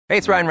Hey,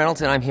 it's Ryan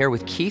Reynolds, and I'm here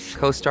with Keith,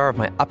 co-star of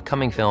my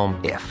upcoming film,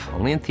 If,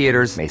 only in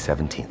theaters May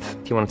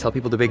 17th. Do you want to tell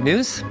people the big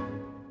news?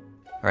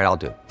 All right, I'll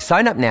do it.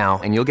 Sign up now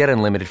and you'll get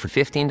unlimited for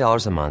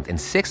 $15 a month and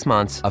 6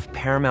 months of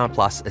Paramount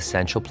Plus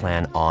Essential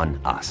Plan on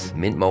us.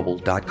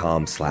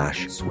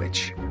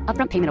 MintMobile.com/switch.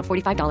 Upfront payment of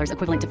 $45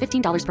 equivalent to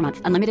 $15 per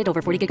month. Unlimited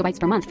over 40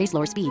 gigabytes per month. Face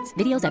lower speeds.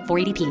 Videos at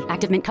 480p.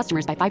 Active Mint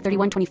customers by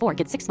 531.24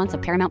 get 6 months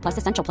of Paramount Plus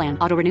Essential Plan.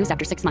 Auto renews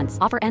after 6 months.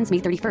 Offer ends May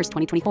 31st,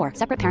 2024.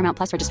 Separate Paramount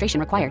Plus registration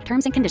required.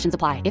 Terms and conditions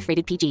apply if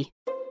rated PG.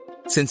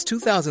 Since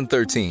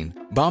 2013,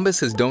 Bombas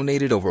has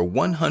donated over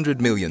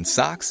 100 million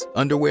socks,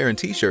 underwear, and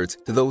T-shirts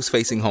to those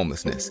facing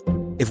homelessness.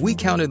 If we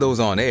counted those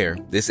on air,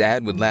 this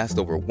ad would last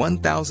over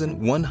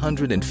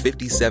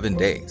 1,157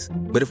 days.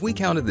 But if we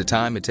counted the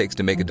time it takes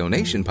to make a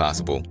donation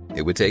possible,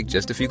 it would take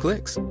just a few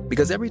clicks.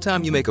 Because every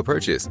time you make a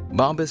purchase,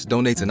 Bombas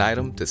donates an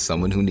item to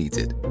someone who needs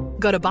it.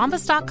 Go to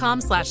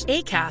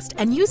bombas.com/ACAST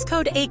and use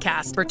code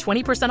ACAST for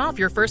 20% off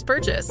your first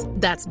purchase.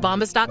 That's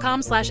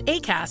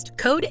bombas.com/ACAST,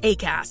 code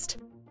ACAST.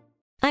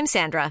 I'm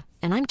Sandra,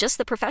 and I'm just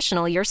the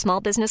professional your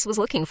small business was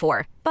looking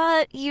for.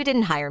 But you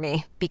didn't hire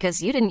me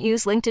because you didn't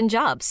use LinkedIn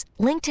Jobs.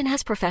 LinkedIn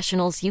has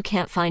professionals you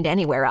can't find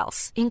anywhere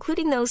else,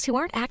 including those who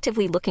aren't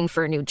actively looking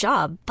for a new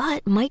job,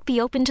 but might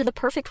be open to the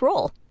perfect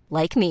role,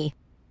 like me.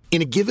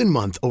 In a given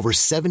month, over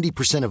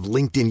 70% of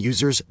LinkedIn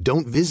users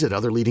don't visit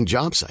other leading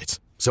job sites.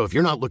 So if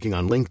you're not looking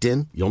on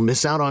LinkedIn, you'll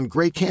miss out on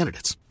great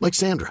candidates like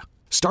Sandra.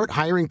 Start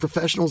hiring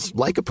professionals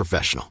like a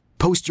professional.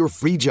 Post your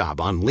free job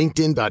on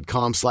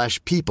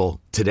linkedin.com/people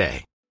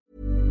today.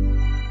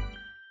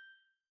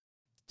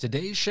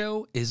 Today's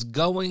show is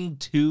going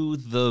to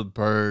the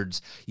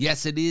birds.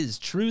 Yes, it is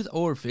Truth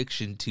or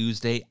Fiction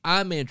Tuesday.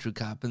 I'm Andrew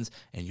Coppins,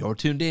 and you're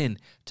tuned in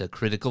to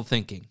Critical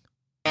Thinking.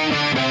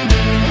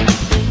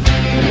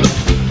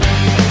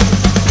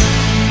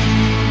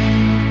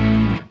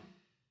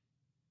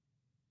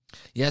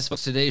 Yes,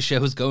 folks, today's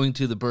show is going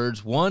to the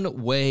birds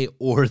one way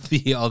or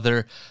the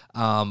other.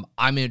 I'm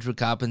Andrew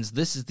Coppins.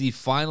 This is the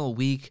final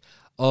week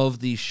of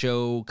the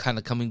show, kind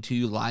of coming to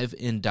you live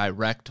and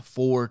direct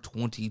for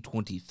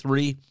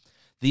 2023.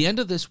 The end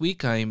of this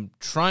week, I'm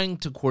trying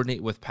to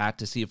coordinate with Pat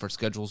to see if our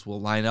schedules will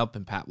line up,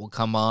 and Pat will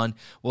come on.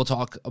 We'll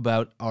talk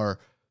about our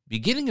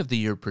beginning of the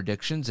year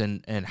predictions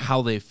and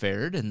how they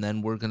fared, and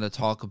then we're going to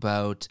talk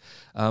about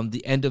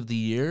the end of the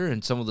year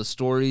and some of the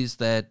stories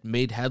that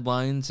made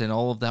headlines and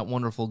all of that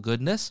wonderful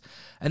goodness.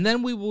 And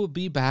then we will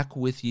be back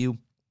with you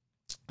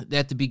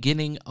at the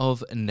beginning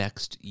of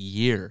next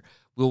year.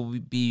 We'll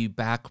be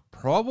back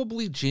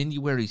probably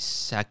January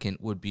 2nd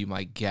would be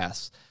my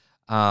guess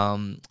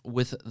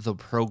with the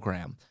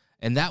program.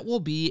 And that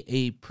will be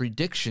a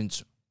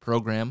predictions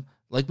program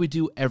like we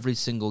do every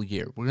single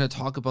year. We're going to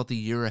talk about the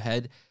year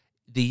ahead,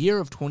 the year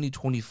of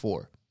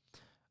 2024.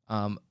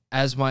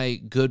 As my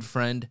good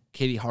friend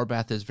Katie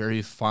Harbath is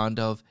very fond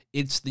of,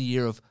 it's the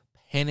year of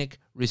panic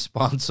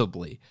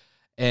responsibly.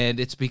 And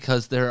it's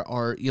because there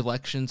are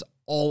elections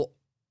all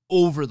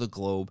over the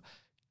globe.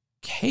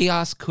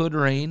 Chaos could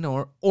reign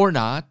or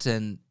not,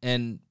 and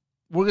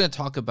we're going to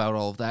talk about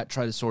all of that,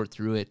 try to sort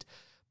through it,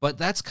 but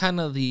that's kind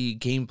of the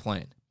game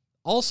plan.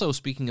 Also,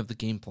 speaking of the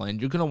game plan,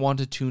 you're going to want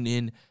to tune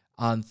in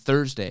on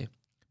Thursday,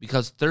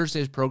 because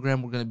Thursday's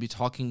program, we're going to be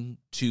talking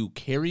to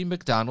Carrie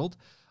McDonald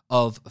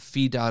of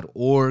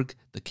Fee.org,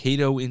 the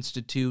Cato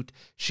Institute.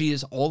 She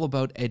is all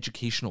about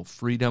educational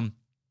freedom.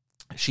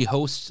 She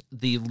hosts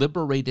the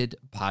Liberated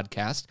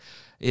podcast.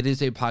 It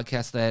is a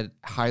podcast that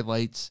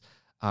highlights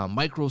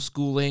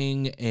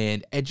microschooling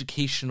and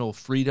educational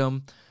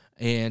freedom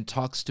and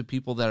talks to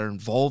people that are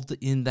involved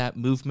in that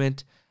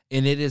movement.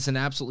 And it is an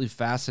absolutely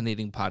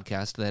fascinating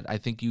podcast that I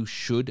think you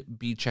should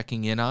be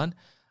checking in on.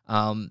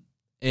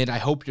 And I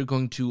hope you're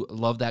going to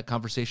love that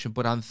conversation.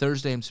 But on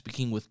Thursday, I'm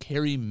speaking with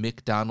Carrie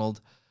McDonald,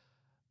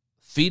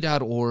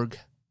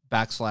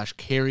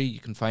 Fee.org/Carrie. You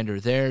can find her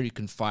there. You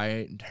can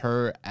find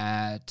her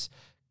at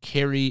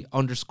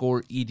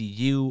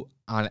Carrie_edu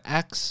on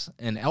X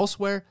and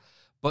elsewhere.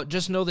 But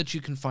just know that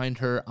you can find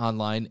her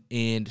online,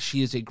 and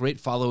she is a great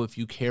follow if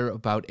you care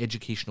about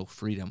educational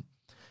freedom.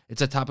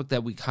 It's a topic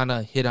that we kind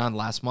of hit on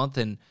last month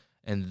and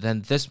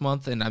then this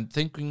month, and I'm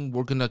thinking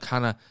we're going to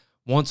kind of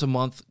once a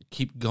month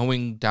keep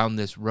going down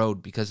this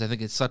road, because I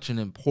think it's such an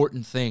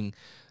important thing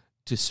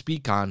to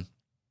speak on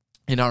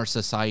in our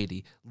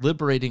society,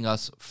 liberating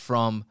us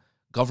from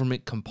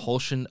government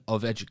compulsion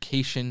of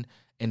education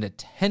and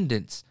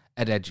attendance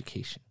at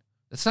education.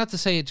 That's not to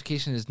say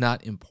education is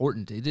not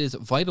important. It is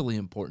vitally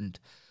important.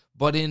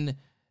 But in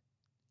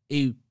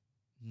a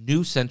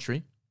new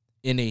century,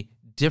 in a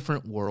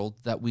different world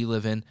that we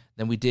live in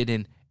than we did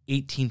in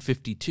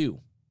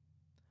 1852,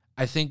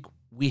 I think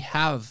we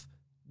have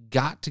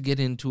got to get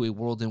into a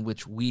world in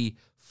which we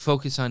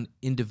focus on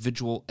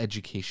individual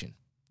education.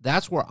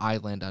 That's where I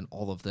land on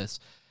all of this.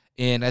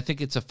 And I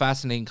think it's a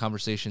fascinating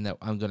conversation that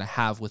I'm going to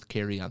have with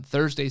Carrie on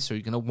Thursday, so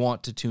you're going to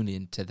want to tune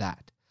in to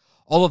that.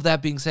 All of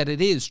that being said, it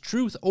is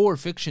Truth or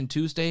Fiction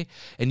Tuesday,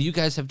 and you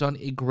guys have done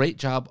a great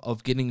job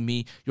of getting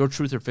me your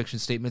truth or fiction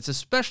statements,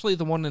 especially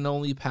the one and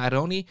only Pat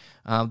Oney.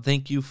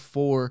 Thank you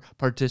for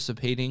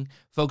participating.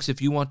 Folks,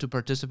 if you want to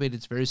participate,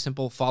 it's very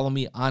simple. Follow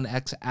me on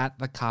X at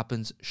The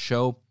Coppins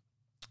Show.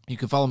 You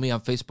can follow me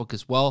on Facebook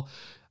as well.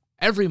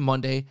 Every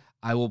Monday,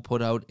 I will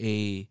put out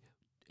a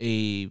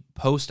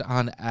post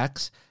on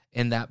X,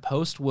 and that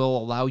post will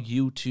allow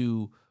you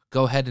to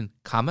go ahead and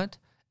comment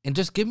and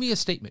just give me a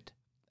statement.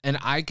 And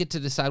I get to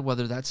decide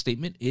whether that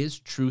statement is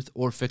truth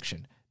or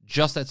fiction.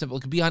 Just that simple.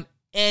 It could be on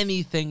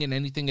anything and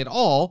anything at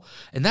all.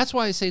 And that's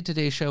why I say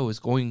today's show is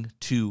going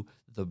to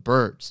the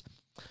birds.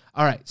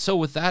 All right, so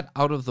with that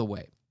out of the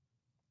way,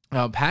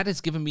 Pat has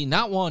given me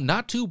not one,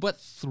 not two, but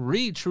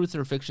 3 truth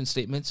or fiction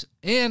statements,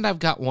 and I've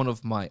got one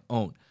of my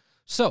own.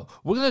 So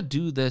we're going to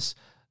do this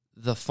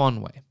the fun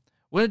way.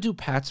 We're going to do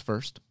Pat's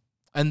first,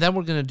 and then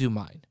we're going to do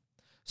mine.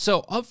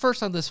 So up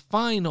first on this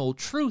final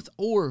Truth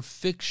or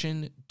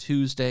Fiction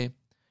Tuesday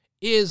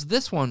is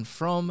this one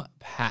from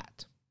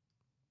Pat.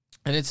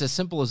 And it's as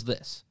simple as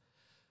this.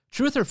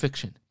 Truth or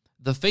fiction,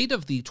 the fate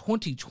of the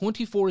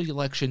 2024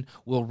 election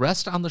will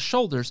rest on the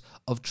shoulders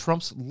of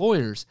Trump's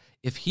lawyers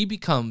if he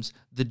becomes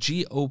the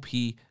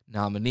GOP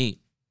nominee.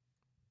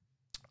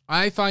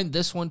 I find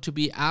this one to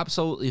be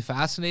absolutely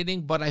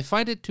fascinating, but I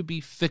find it to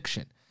be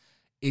fiction.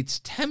 It's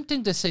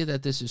tempting to say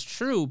that this is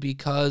true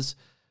because,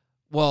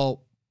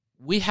 well,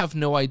 we have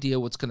no idea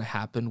what's going to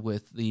happen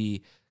with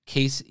the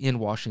case in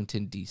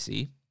Washington,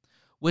 D.C.,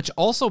 which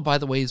also, by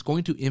the way, is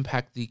going to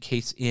impact the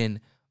case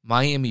in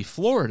Miami,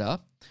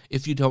 Florida,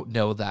 if you don't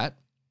know that,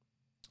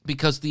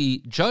 because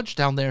the judge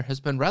down there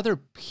has been rather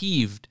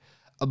peeved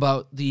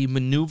about the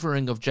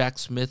maneuvering of Jack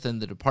Smith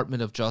and the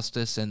Department of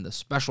Justice and the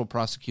Special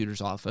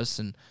Prosecutor's Office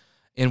and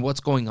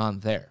what's going on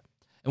there.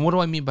 And what do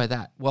I mean by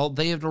that? Well,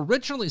 they had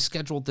originally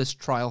scheduled this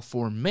trial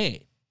for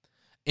May.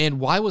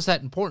 And why was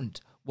that important?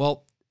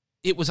 Well,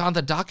 it was on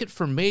the docket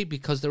for May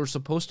because there was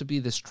supposed to be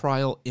this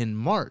trial in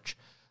March,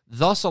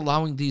 thus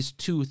allowing these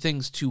two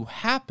things to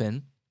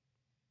happen,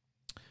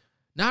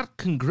 not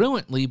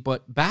congruently,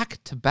 but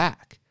back to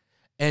back.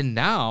 And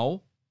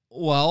now,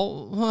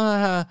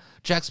 well,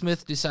 Jack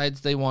Smith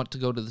decides they want to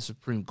go to the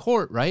Supreme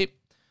Court, right?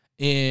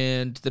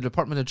 And the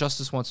Department of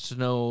Justice wants to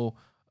know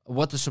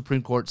what the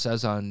Supreme Court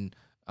says on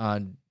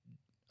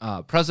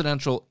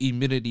presidential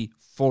immunity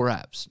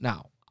forevs.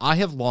 Now, I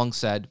have long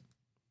said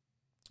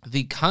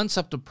the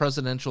concept of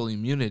presidential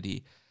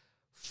immunity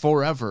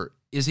forever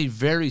is a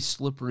very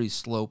slippery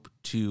slope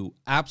to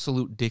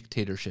absolute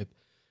dictatorship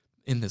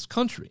in this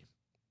country.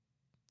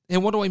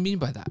 And what do I mean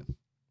by that?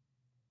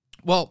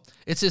 Well,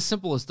 it's as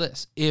simple as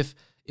this. If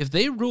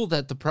they rule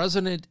that the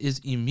president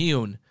is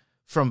immune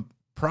from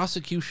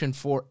prosecution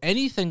for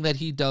anything that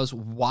he does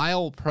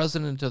while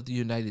president of the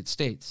United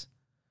States,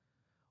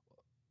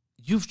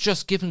 you've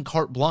just given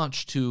carte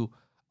blanche to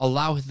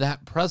allow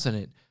that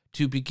president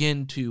to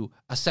begin to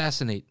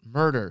assassinate,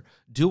 murder,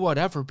 do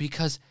whatever,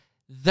 because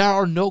there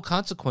are no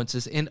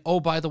consequences. And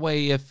oh, by the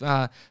way, if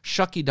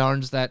shucky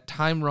darns that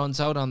time runs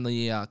out on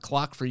the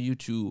clock for you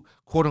to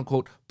quote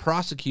unquote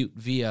prosecute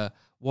via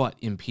what,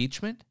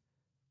 impeachment?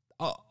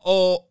 It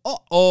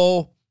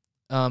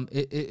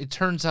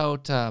turns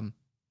out,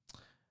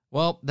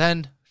 well,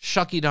 then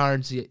shucky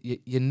darns,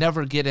 you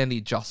never get any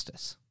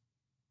justice.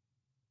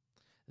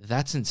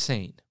 That's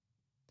insane.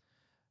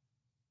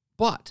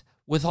 But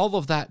with all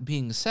of that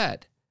being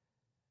said,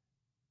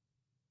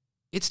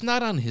 it's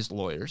not on his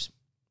lawyers.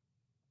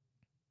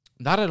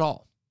 Not at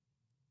all.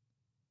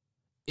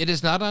 It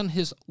is not on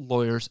his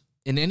lawyers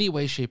in any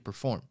way, shape, or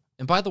form.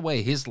 And by the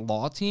way, his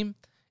law team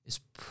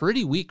is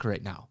pretty weak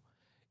right now.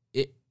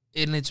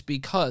 And it's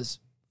because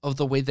of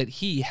the way that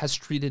he has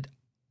treated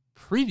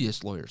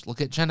previous lawyers. Look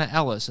at Jenna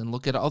Ellis and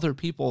look at other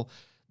people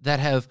that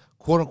have,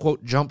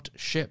 quote-unquote, jumped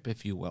ship,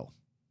 if you will.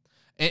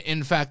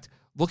 In fact,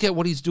 look at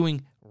what he's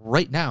doing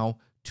right now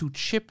to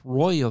Chip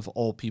Roy, of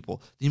all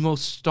people, the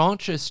most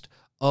staunchest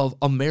of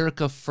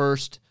America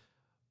First,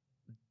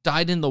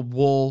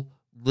 dyed-in-the-wool,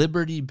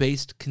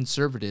 liberty-based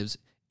conservatives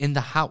in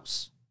the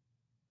House.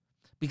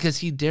 Because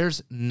he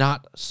dares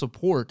not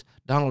support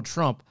Donald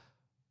Trump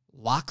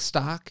lock,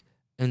 stock,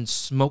 and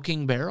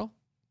smoking barrel.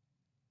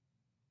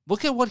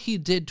 Look at what he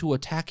did to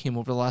attack him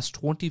over the last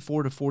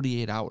 24 to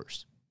 48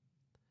 hours.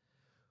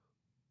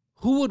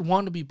 Who would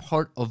want to be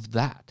part of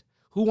that?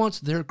 Who wants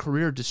their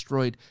career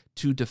destroyed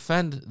to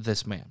defend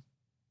this man?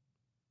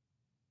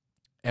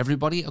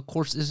 Everybody, of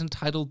course, is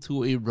entitled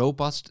to a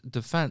robust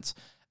defense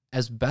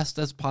as best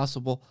as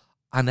possible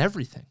on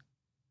everything.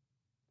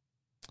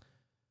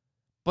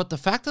 But the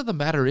fact of the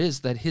matter is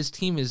that his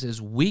team is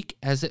as weak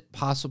as it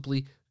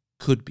possibly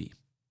could be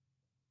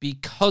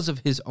because of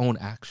his own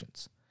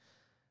actions.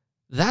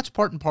 That's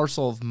part and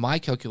parcel of my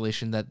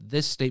calculation that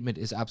this statement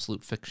is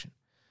absolute fiction.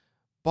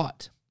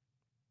 But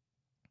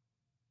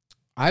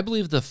I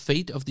believe the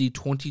fate of the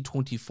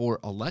 2024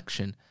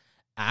 election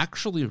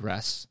actually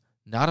rests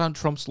not on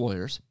Trump's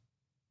lawyers,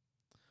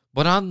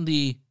 but on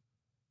the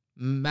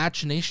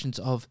machinations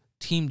of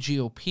Team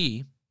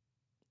GOP,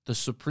 the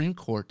Supreme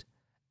Court,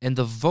 and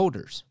the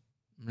voters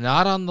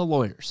not on the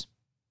lawyers.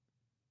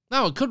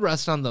 Now, it could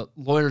rest on the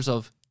lawyers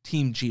of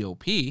Team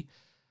GOP.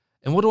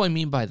 And what do I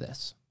mean by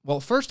this? Well,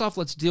 first off,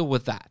 let's deal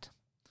with that.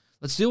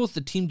 Let's deal with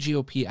the Team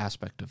GOP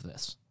aspect of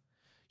this.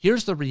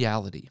 Here's the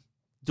reality.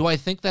 Do I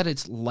think that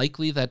it's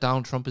likely that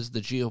Donald Trump is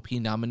the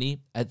GOP nominee?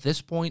 At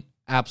this point,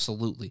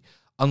 absolutely.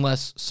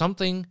 Unless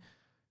something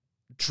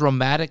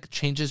dramatic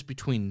changes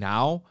between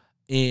now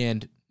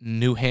and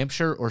New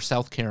Hampshire or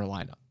South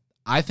Carolina.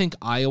 I think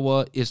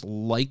Iowa is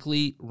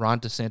likely Ron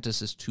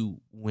DeSantis is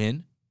to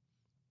win.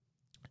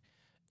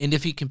 And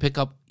if he can pick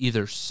up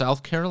either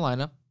South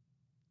Carolina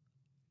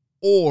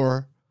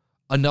or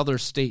another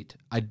state,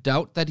 I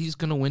doubt that he's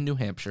going to win New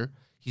Hampshire.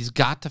 He's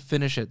got to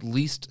finish at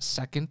least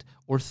second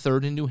or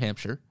third in New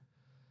Hampshire.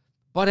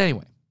 But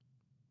anyway,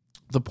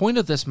 the point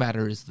of this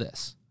matter is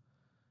this.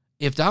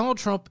 If Donald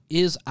Trump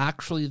is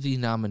actually the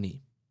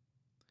nominee,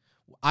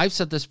 I've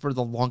said this for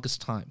the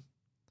longest time.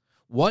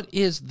 What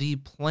is the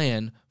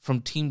plan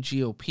from Team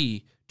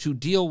GOP to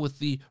deal with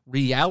the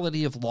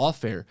reality of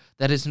lawfare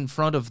that is in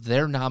front of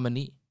their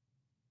nominee?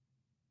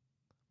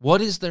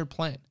 What is their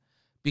plan?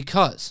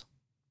 Because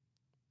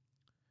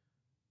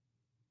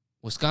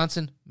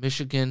Wisconsin,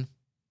 Michigan,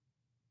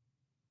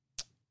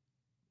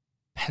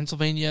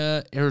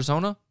 Pennsylvania,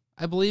 Arizona,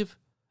 I believe,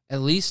 at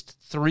least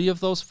 3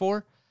 of those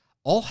 4,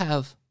 all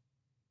have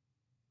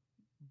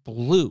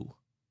blue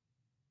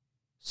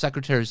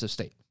secretaries of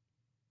state.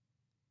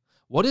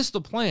 What is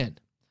the plan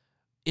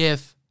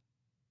if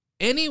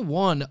any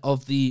one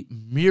of the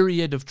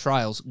myriad of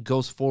trials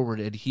goes forward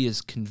and he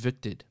is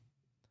convicted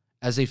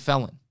as a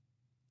felon?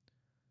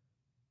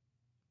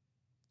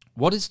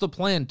 What is the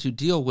plan to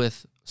deal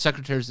with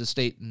secretaries of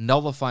state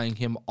nullifying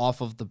him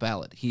off of the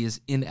ballot? He is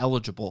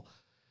ineligible,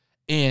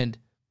 and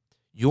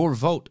your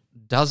vote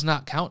does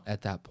not count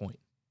at that point.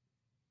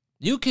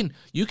 You can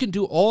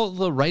do all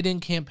the write-in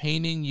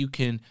campaigning, you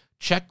can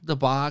check the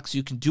box,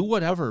 you can do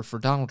whatever for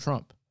Donald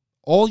Trump.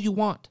 All you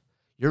want.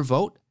 Your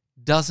vote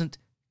doesn't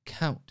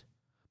count.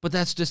 But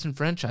that's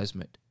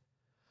disenfranchisement.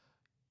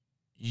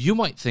 You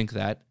might think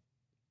that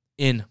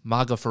in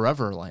MAGA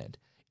Forever land.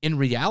 In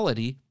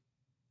reality,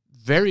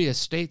 various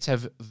states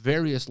have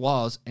various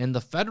laws, and the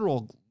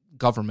federal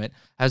government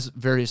has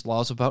various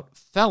laws about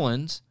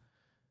felons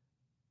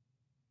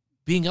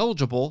being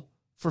eligible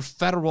for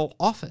federal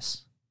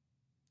office.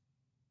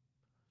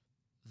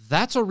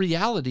 That's a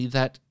reality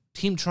that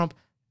Team Trump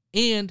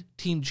and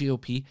Team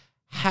GOP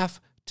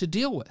have to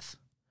deal with.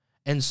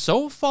 And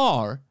so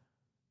far,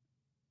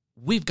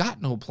 we've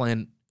got no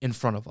plan in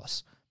front of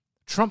us.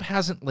 Trump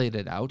hasn't laid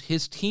it out.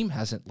 His team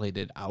hasn't laid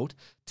it out.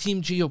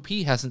 Team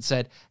GOP hasn't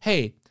said,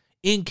 hey,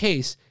 in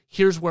case,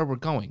 here's where we're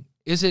going.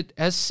 Is it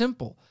as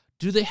simple?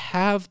 Do they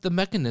have the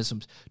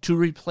mechanisms to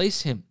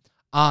replace him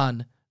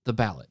on the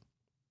ballot?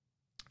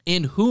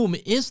 And whom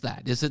is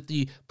that? Is it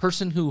the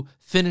person who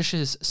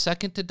finishes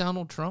second to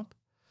Donald Trump?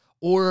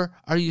 Or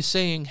are you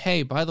saying,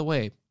 hey, by the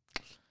way,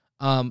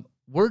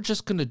 we're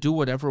just going to do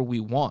whatever we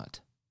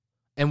want,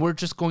 and we're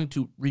just going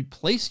to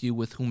replace you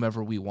with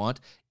whomever we want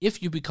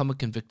if you become a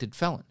convicted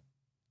felon?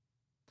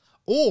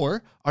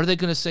 Or are they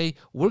going to say,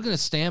 we're going to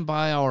stand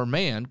by our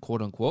man,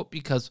 quote unquote,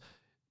 because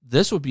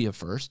this would be a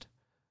first.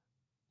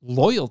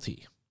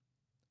 Loyalty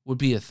would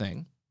be a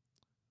thing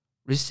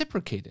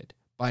reciprocated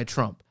by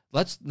Trump.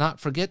 Let's not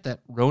forget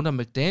that Ronna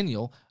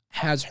McDaniel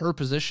has her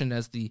position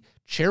as the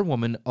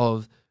chairwoman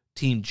of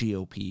Team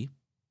GOP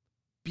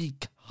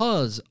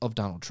because of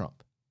Donald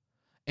Trump.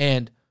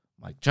 And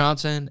Mike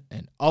Johnson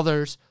and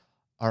others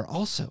are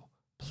also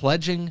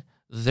pledging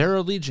their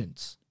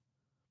allegiance,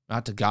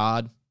 not to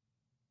God,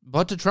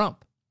 but to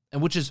Trump.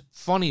 And which is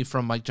funny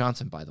from Mike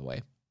Johnson, by the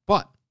way.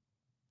 But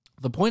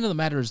the point of the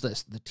matter is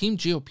this. The Team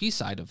GOP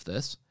side of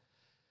this,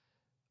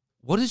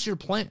 what is your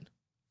plan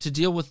to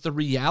deal with the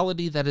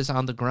reality that is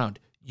on the ground?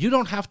 You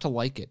don't have to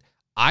like it.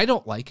 I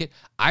don't like it.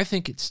 I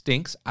think it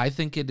stinks. I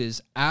think it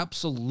is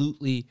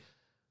absolutely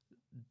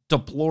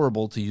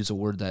deplorable, to use a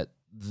word that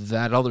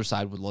other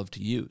side would love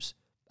to use.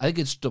 I think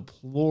it's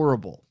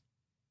deplorable.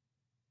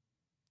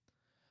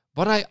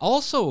 But I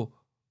also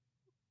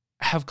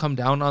have come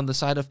down on the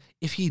side of,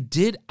 if he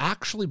did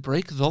actually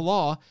break the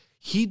law,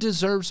 he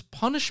deserves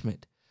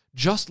punishment,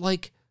 just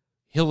like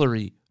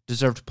Hillary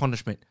deserved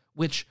punishment,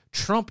 which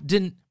Trump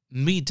didn't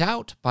mete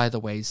out, by the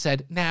way. He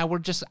said, I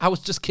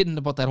was just kidding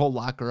about that whole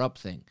lock her up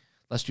thing,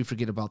 lest you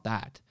forget about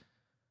that,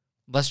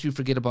 lest you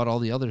forget about all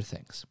the other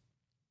things.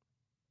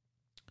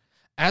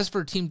 As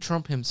for Team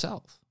Trump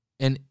himself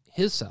and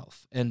his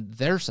self and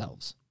their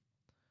selves,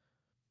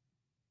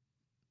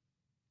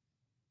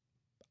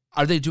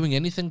 are they doing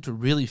anything to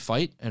really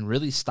fight and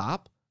really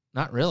stop?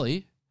 Not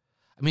really.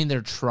 I mean,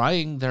 they're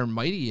trying their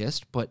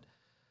mightiest, but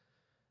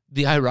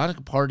the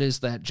ironic part is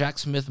that Jack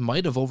Smith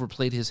might have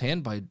overplayed his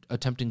hand by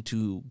attempting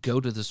to go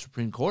to the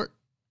Supreme Court,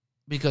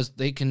 because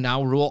they can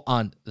now rule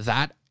on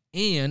that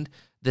and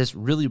this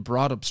really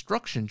broad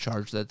obstruction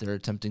charge that they're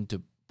attempting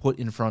to put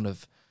in front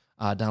of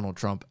Donald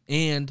Trump.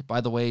 And,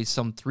 by the way,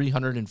 some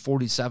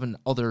 347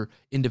 other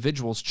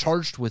individuals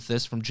charged with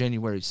this from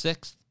January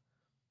 6th.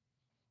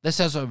 This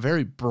has a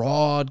very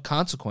broad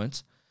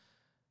consequence.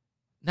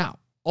 Now,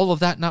 all of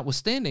that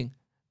notwithstanding,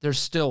 there's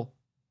still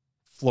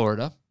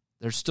Florida.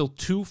 There's still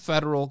 2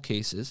 federal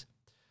cases.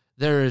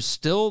 There is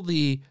still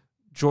the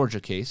Georgia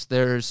case.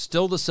 There's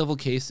still the civil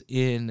case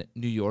in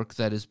New York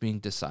that is being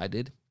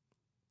decided.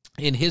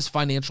 And his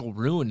financial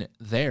ruin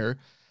there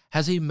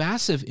has a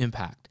massive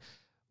impact.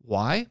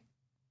 Why?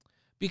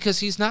 Because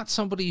he's not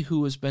somebody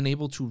who has been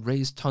able to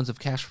raise tons of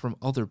cash from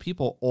other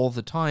people all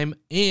the time,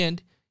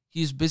 and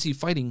he's busy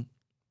fighting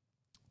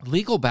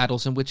legal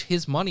battles in which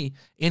his money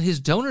and his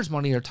donors'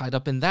 money are tied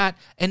up in that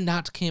and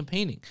not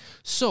campaigning.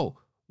 So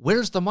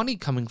where's the money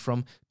coming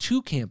from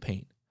to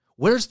campaign?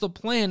 Where's the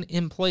plan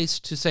in place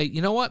to say,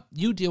 you know what,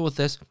 you deal with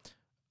this,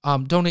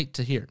 donate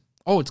to here.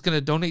 Oh, it's going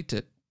to donate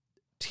to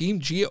Team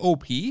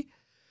GOP?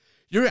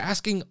 You're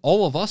asking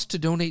all of us to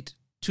donate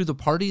to the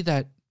party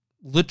that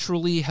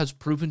literally has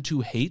proven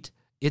to hate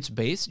its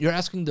base? You're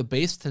asking the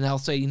base to now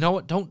say, you know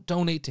what, don't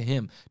donate to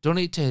him.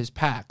 Donate to his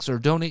PACs, or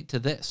donate to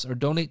this, or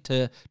donate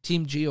to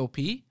Team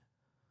GOP?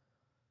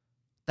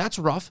 That's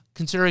rough,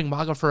 considering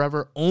MAGA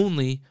Forever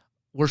only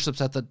worships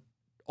at the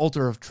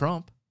altar of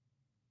Trump.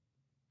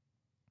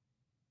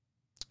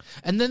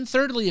 And then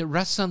thirdly, it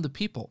rests on the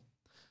people.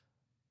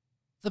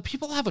 The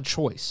people have a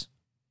choice.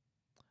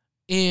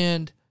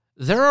 And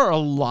there are a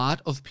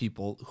lot of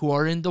people who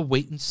are in the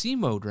wait-and-see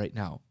mode right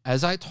now.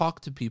 As I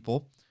talk to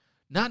people,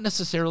 not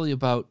necessarily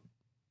about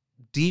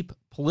deep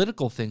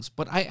political things,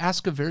 but I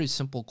ask a very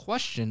simple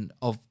question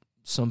of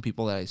some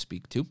people that I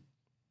speak to,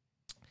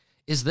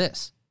 is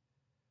this: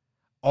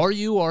 are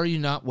you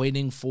not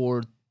waiting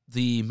for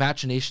the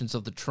machinations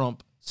of the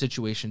Trump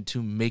situation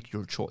to make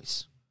your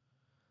choice?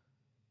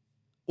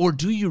 Or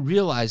do you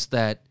realize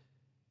that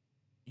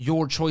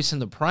your choice in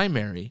the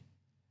primary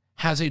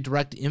has a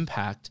direct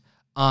impact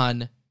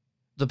on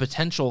the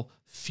potential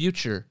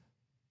future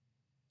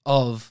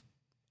of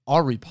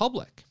our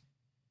republic?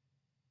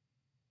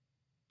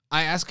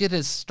 I ask it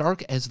as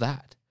stark as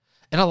that.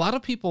 And a lot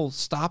of people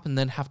stop and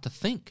then have to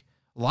think.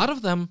 A lot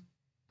of them,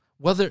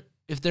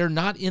 if they're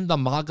not in the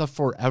MAGA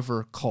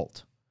Forever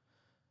cult.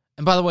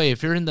 And by the way,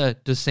 if you're in the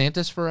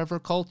DeSantis Forever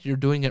cult, you're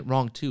doing it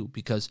wrong too,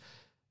 because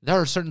there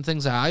are certain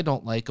things that I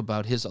don't like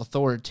about his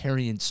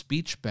authoritarian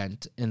speech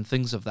bent and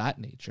things of that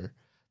nature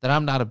that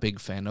I'm not a big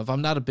fan of.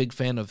 I'm not a big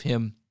fan of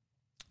him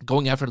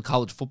going after the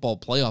college football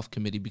playoff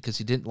committee because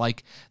he didn't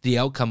like the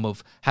outcome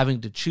of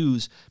having to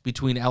choose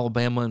between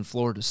Alabama and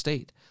Florida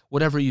State.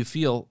 Whatever you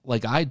feel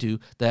like I do,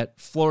 that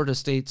Florida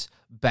State's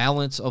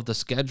balance of the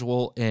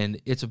schedule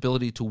and its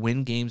ability to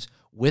win games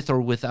with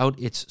or without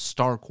its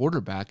star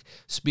quarterback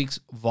speaks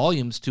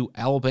volumes to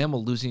Alabama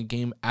losing a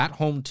game at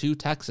home to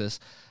Texas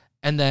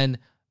and then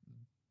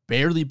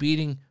barely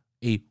beating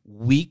a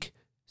weak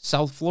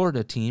South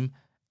Florida team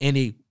and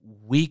a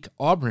weak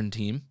Auburn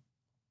team.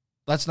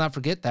 Let's not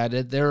forget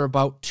that they're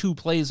about 2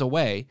 plays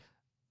away,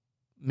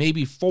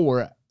 maybe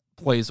 4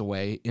 plays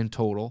away in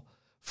total,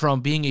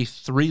 from being a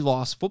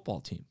 3-loss football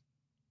team.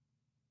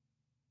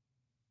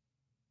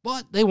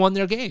 But they won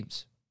their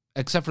games,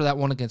 except for that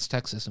one against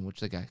Texas in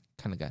which they kind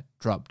of got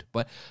drubbed.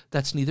 But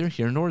that's neither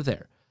here nor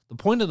there. The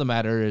point of the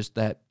matter is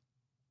that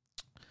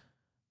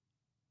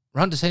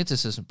Ron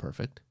DeSantis isn't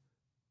perfect.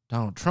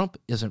 Donald Trump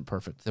isn't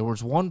perfect. There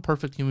was one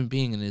perfect human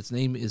being, and his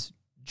name is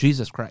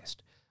Jesus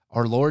Christ,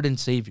 our Lord and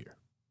Savior,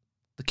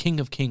 the King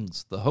of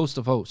Kings, the host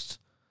of hosts.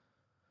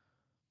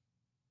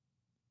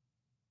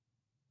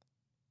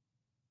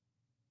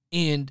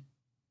 And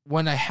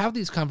when I have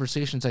these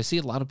conversations, I see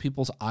a lot of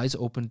people's eyes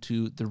open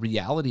to the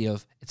reality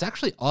of it's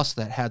actually us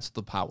that has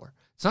the power.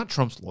 It's not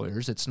Trump's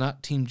lawyers. It's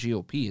not Team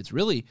GOP. It's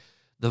really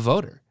the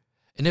voter.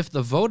 And if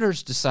the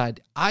voters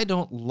decide, I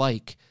don't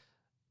like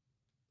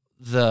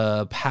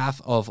the path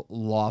of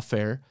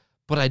lawfare,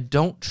 but I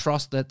don't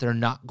trust that they're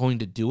not going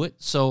to do it,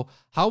 so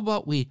how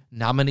about we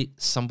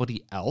nominate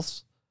somebody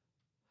else?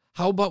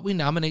 How about we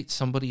nominate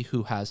somebody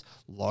who has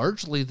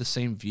largely the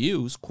same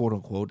views, quote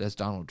unquote, as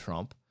Donald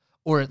Trump,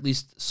 or at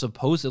least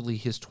supposedly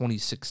his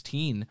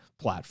 2016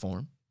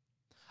 platform?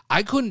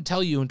 I couldn't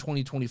tell you in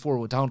 2024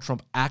 what Donald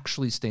Trump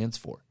actually stands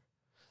for.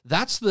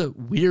 That's the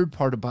weird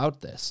part about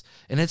this.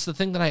 And it's the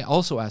thing that I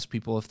also ask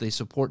people if they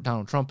support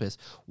Donald Trump is,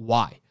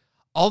 why?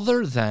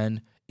 Other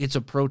than it's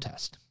a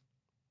protest.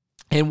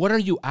 And what are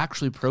you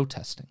actually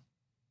protesting?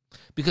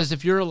 Because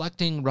if you're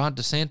electing Ron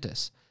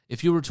DeSantis,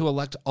 if you were to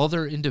elect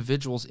other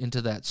individuals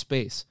into that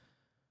space,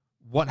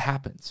 what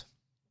happens?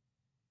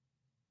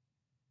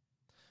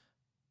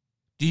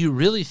 Do you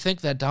really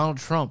think that Donald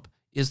Trump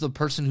is the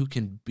person who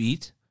can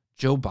beat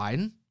Joe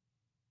Biden?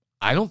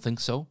 I don't think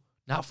so.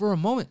 Not for a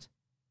moment.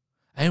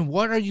 And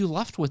what are you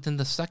left with in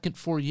the second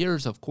 4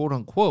 years of quote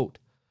unquote?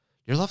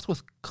 You're left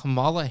with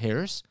Kamala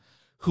Harris,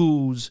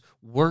 whose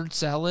word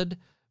salad,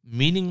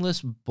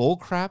 meaningless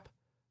bullcrap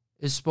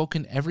is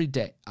spoken every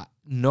day.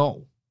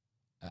 No,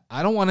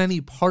 I don't want any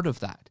part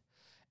of that.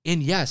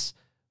 And yes,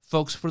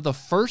 folks, for the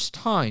first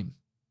time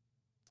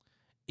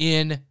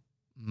in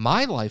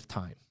my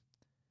lifetime,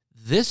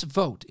 this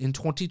vote in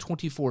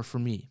 2024 for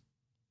me,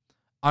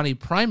 on a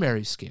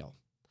primary scale.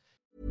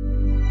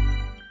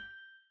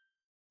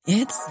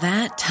 It's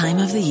that time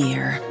of the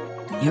year.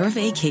 Your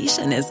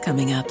vacation is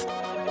coming up.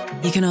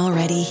 You can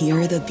already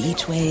hear the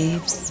beach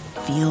waves,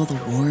 feel the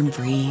warm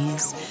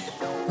breeze,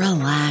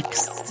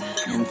 relax,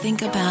 and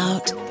think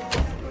about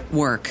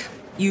work.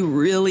 You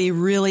really,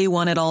 really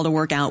want it all to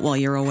work out while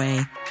you're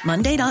away.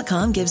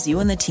 Monday.com gives you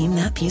and the team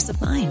that peace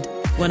of mind.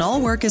 When all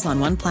work is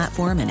on one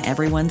platform and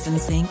everyone's in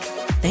sync,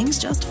 things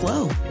just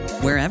flow.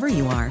 Wherever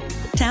you are,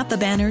 tap the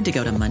banner to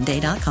go to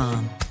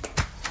Monday.com.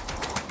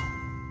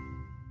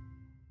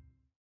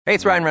 Hey,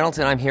 it's Ryan Reynolds,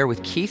 and I'm here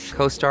with Keith,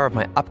 co-star of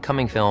my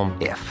upcoming film,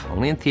 If,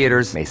 only in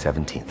theaters May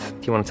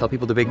 17th. Do you want to tell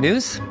people the big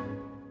news?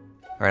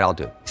 All right, I'll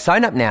do it.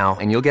 Sign up now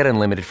and you'll get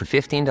unlimited for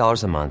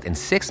 $15 a month and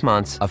 6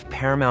 months of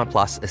Paramount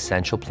Plus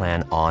Essential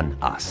Plan on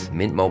us.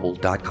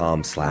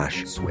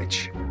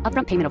 MintMobile.com/switch.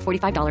 Upfront payment of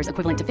 $45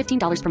 equivalent to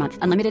 $15 per month.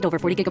 Unlimited over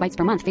 40 gigabytes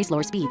per month. Face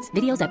lower speeds.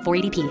 Videos at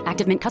 480p.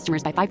 Active Mint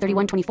customers by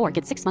 531.24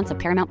 get 6 months of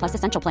Paramount Plus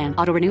Essential Plan.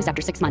 Auto renews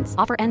after 6 months.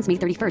 Offer ends May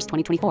 31st,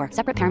 2024.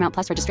 Separate Paramount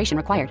Plus registration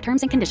required.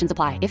 Terms and conditions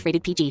apply if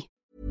rated PG.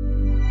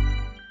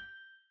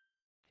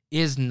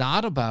 Is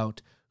not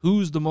about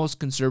who's the most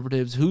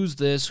conservatives, who's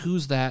this,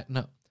 who's that.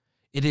 No.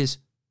 It is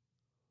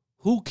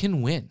who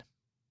can win.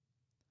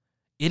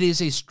 It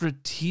is a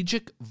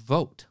strategic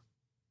vote.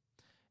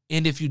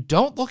 And if you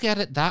don't look at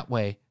it that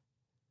way,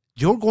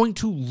 you're going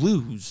to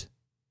lose,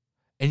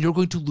 and you're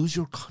going to lose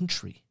your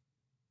country.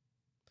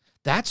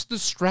 That's the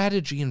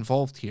strategy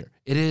involved here.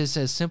 It is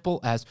as simple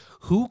as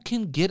who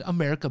can get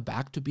America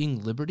back to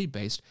being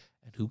liberty-based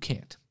and who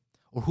can't,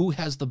 or who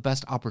has the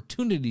best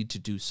opportunity to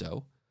do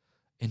so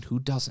and who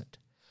doesn't,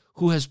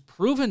 who has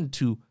proven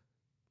to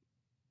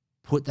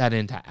put that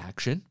into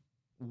action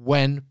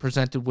when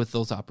presented with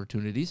those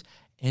opportunities,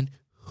 and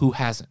who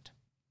hasn't.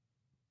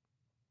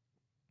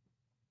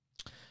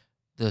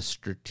 The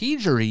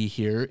strategery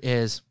here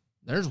is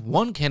there's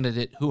one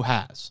candidate who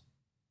has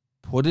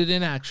put it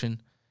in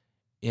action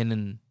in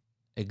an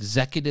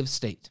executive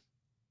state.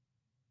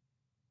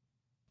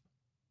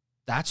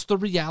 That's the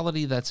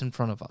reality that's in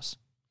front of us.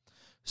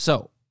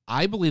 So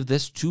I believe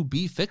this to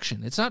be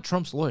fiction. It's not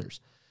Trump's lawyers.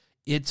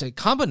 It's a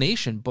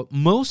combination, but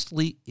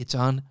mostly it's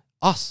on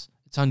us.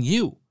 It's on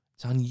you.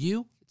 It's on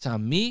you. It's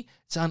on me.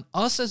 It's on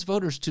us as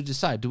voters to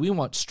decide, do we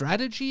want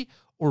strategy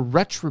or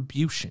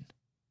retribution?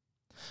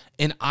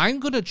 And I'm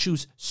going to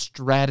choose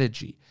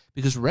strategy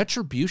because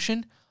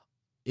retribution,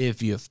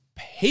 if you've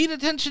paid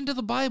attention to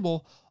the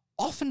Bible,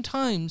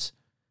 oftentimes,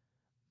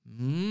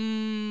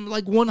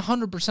 like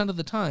 100% of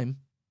the time,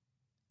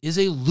 is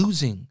a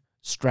losing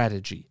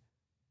strategy.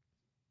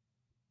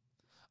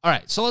 All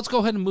right, so let's go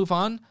ahead and move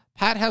on.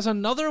 Pat has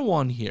another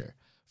one here.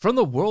 From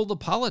the world of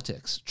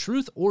politics,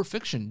 truth or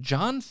fiction,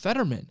 John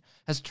Fetterman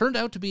has turned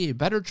out to be a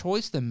better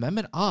choice than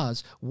Mehmet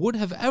Oz would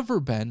have ever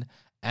been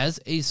as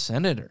a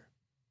senator.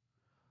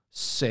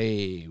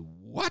 Say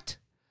what?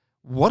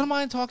 What am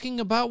I talking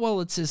about? Well,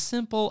 it's as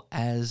simple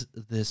as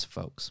this,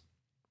 folks.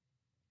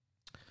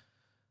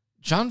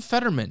 John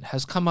Fetterman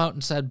has come out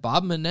and said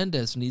Bob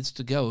Menendez needs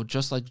to go,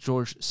 just like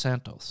George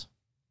Santos.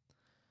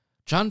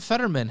 John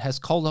Fetterman has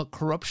called out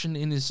corruption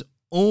in his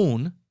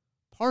own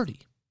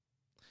party.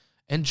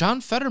 And John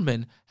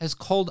Fetterman has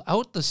called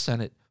out the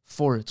Senate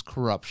for its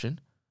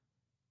corruption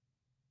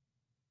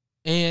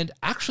and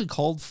actually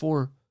called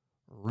for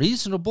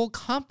reasonable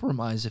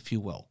compromise, if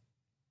you will.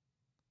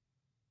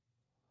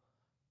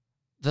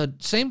 The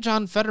same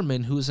John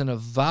Fetterman who is an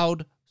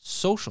avowed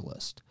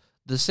socialist,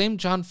 the same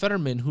John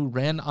Fetterman who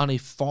ran on a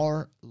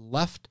far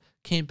left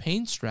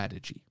campaign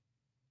strategy.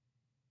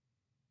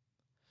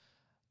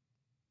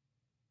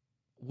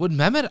 Would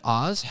Mehmet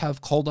Oz have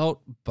called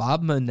out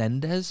Bob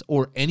Menendez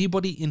or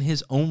anybody in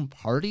his own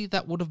party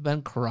that would have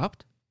been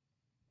corrupt?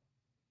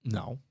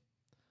 No.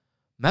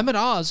 Mehmet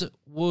Oz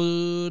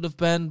would have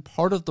been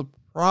part of the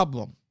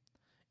problem.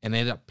 And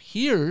it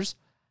appears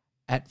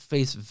at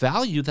face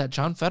value that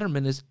John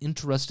Fetterman is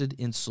interested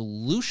in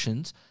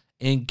solutions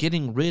and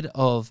getting rid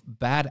of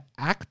bad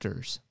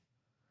actors.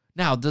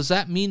 Now, does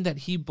that mean that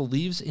he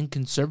believes in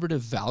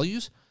conservative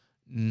values?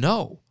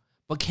 No.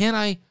 But can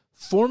I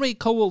form a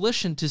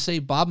coalition to say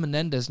Bob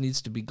Menendez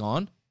needs to be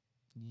gone?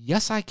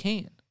 Yes, I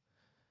can.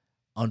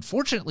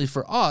 Unfortunately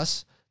for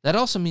us, that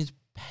also means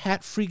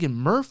Pat Freakin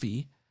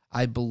Murphy,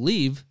 I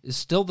believe, is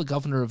still the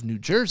governor of New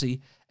Jersey,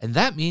 and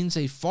that means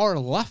a far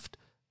left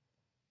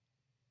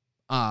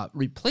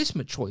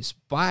replacement choice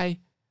by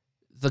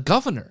the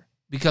governor.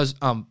 Because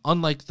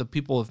unlike the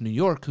people of New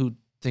York who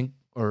think,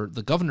 or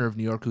the governor of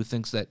New York who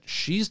thinks that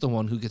she's the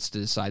one who gets to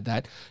decide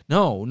that,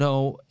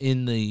 no,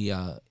 in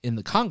the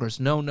Congress,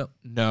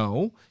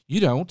 no, you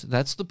don't.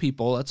 That's the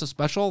people. That's a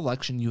special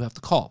election you have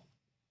to call.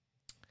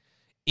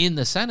 In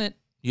the Senate,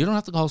 you don't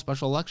have to call a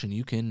special election.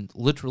 You can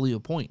literally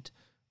appoint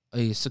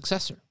a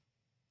successor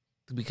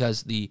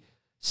because the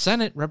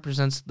Senate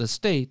represents the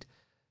state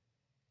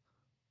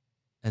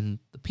and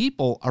the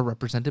people are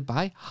represented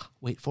by,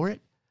 wait for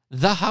it,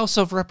 the House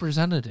of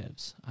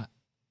Representatives.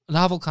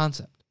 Novel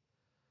concept.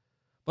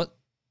 But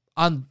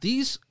on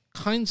these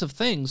kinds of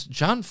things,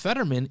 John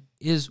Fetterman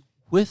is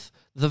with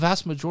the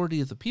vast majority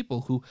of the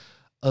people who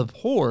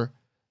abhor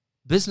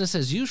business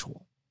as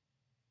usual.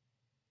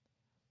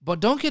 But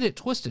don't get it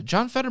twisted.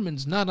 John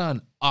Fetterman's not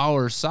on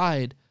our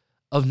side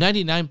of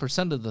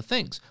 99% of the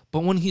things.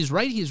 But when he's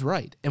right, he's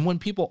right. And when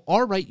people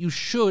are right, you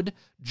should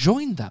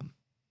join them.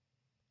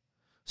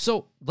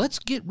 So let's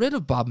get rid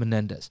of Bob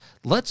Menendez.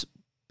 Let's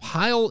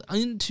pile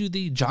into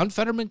the John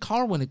Fetterman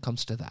car when it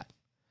comes to that.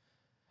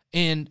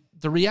 And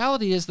the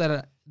reality is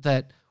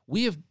that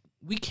we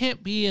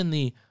can't be in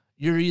the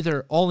you're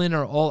either all in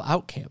or all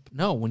out camp.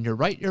 No, when you're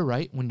right, you're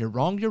right. When you're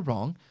wrong, you're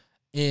wrong.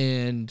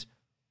 And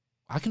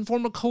I can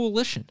form a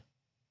coalition.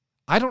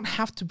 I don't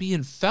have to be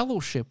in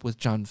fellowship with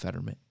John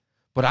Fetterman,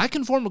 but I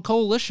can form a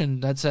coalition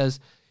that says,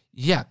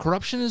 yeah,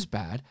 corruption is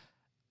bad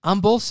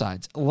on both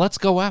sides. Let's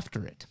go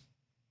after it.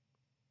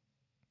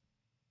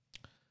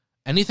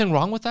 Anything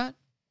wrong with that?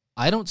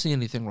 I don't see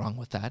anything wrong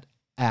with that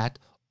at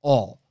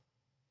all.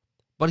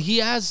 But he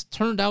has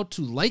turned out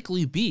to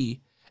likely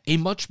be a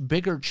much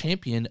bigger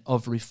champion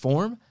of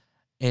reform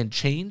and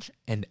change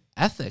and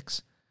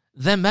ethics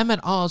than Mehmet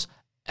Oz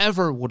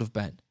ever would have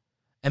been.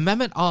 And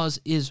Mehmet Oz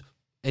is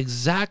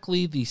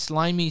exactly the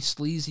slimy,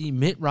 sleazy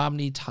Mitt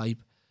Romney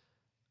type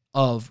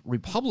of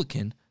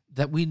Republican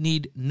that we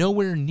need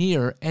nowhere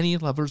near any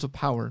levers of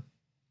power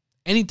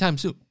anytime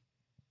soon,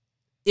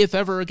 if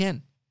ever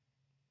again.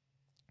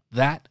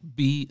 That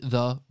be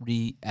the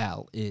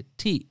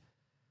reality.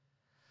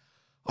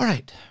 All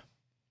right.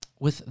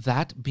 With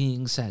that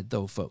being said,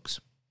 though, folks,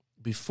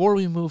 before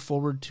we move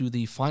forward to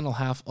the final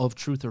half of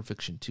Truth or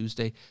Fiction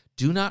Tuesday,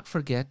 do not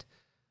forget,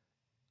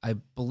 I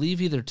believe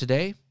either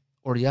today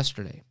or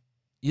yesterday,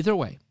 either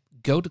way,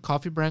 go to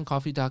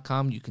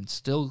coffeebrandcoffee.com. You can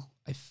still,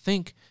 I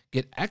think,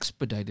 get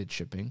expedited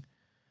shipping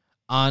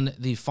on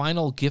the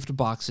final gift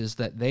boxes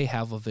that they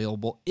have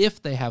available, if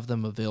they have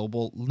them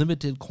available,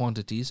 limited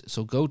quantities.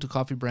 So go to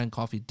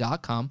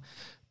coffeebrandcoffee.com,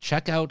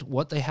 check out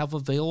what they have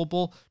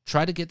available,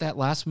 try to get that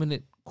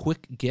last-minute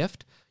quick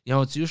gift. You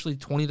know, it's usually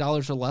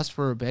 $20 or less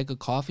for a bag of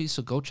coffee,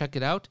 so go check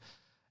it out.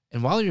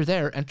 And while you're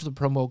there, enter the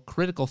promo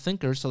Critical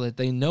Thinker so that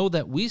they know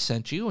that we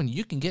sent you, and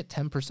you can get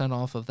 10%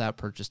 off of that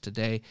purchase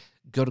today.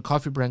 Go to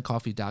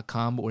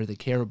coffeebrandcoffee.com, where they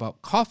care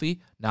about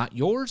coffee, not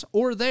yours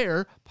or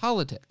their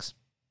politics.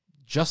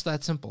 Just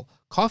that simple.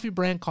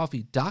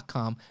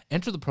 Coffeebrandcoffee.com.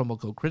 Enter the promo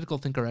code Critical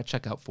Thinker at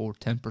checkout for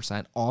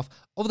 10% off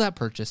of that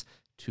purchase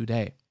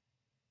today.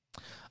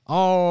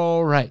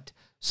 All right.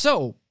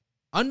 So,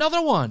 another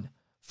one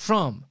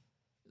from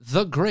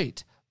the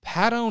great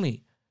Pat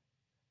Oney.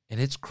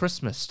 And it's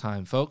Christmas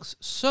time, folks.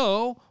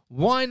 So,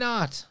 why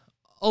not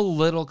a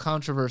little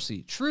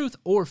controversy? Truth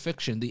or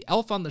fiction? The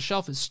elf on the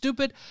shelf is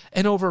stupid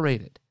and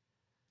overrated.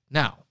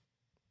 Now,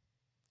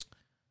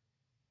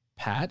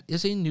 Pat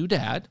is a new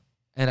dad.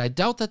 And I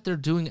doubt that they're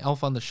doing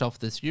Elf on the Shelf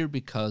this year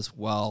because,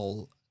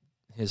 well,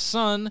 his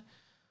son,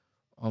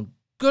 I'm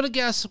going to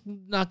guess,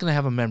 not going to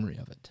have a memory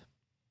of it.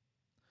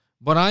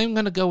 But I'm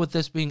going to go with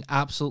this being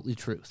absolutely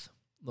truth.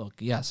 Look,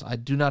 yes, I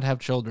do not have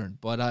children,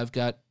 but I've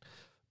got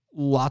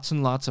lots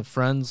and lots of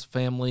friends,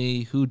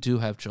 family who do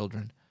have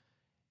children.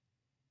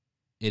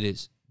 It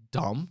is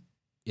dumb.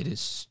 It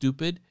is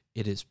stupid.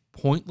 It is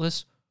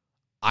pointless.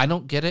 I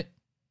don't get it.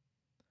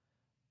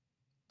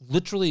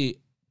 Literally,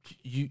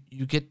 you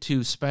get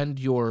to spend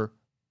your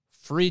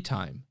free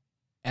time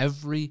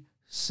every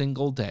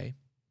single day.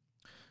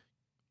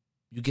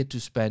 You get to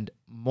spend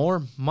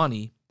more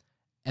money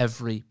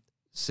every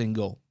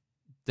single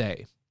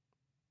day.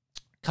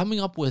 Coming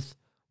up with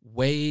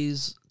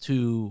ways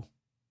to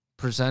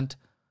present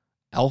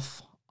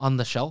Elf on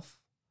the Shelf.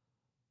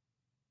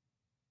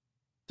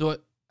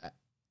 What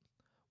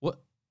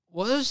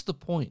is the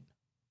point?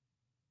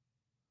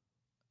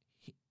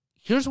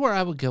 Here's where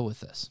I would go with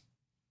this.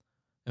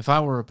 If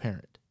I were a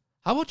parent,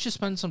 how about you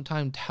spend some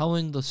time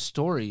telling the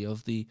story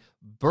of the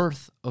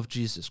birth of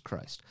Jesus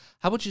Christ?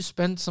 How about you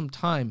spend some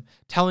time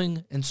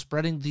telling and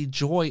spreading the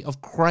joy of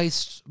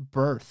Christ's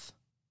birth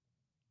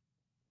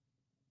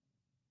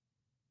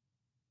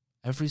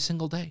every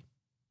single day?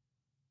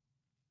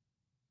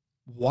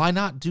 Why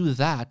not do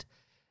that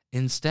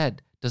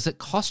instead? Does it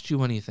cost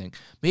you anything?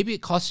 Maybe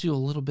it costs you a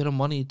little bit of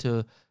money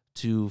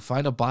to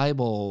find a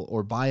Bible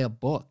or buy a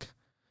book.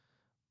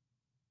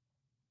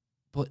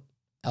 But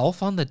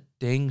Elf on the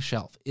dang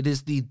shelf. It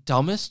is the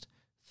dumbest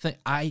thing.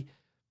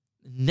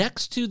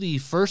 Next to the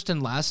first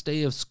and last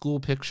day of school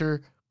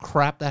picture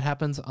crap that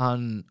happens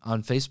on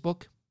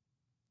Facebook,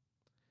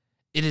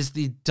 it is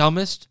the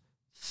dumbest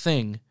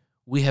thing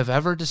we have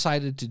ever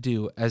decided to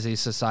do as a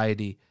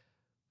society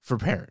for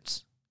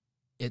parents.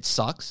 It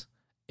sucks.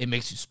 It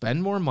makes you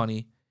spend more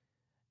money.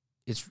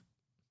 It's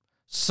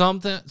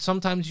something.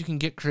 Sometimes you can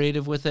get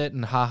creative with it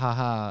and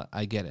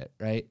I get it,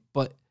 right?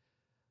 But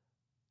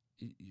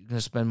you're going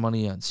to spend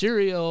money on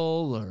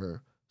cereal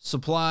or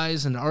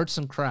supplies and arts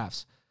and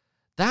crafts.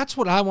 That's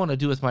what I want to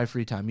do with my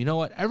free time. You know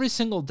what? Every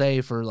single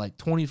day for like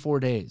 24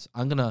 days,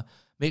 I'm going to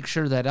make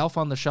sure that Elf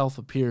on the Shelf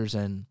appears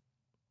and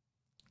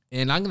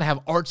I'm going to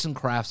have arts and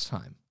crafts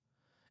time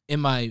in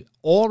my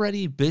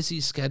already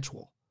busy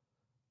schedule.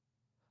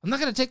 I'm not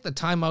going to take the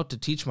time out to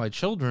teach my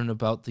children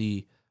about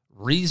the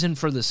reason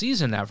for the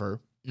season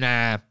ever.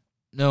 Nah,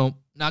 No,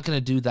 not going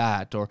to do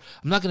that. Or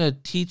I'm not going to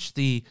teach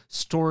the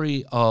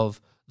story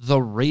of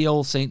the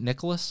real St.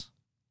 Nicholas,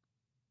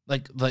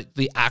 like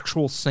the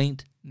actual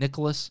St.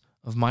 Nicholas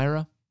of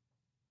Myra.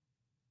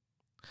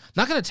 I'm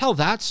not going to tell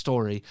that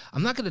story.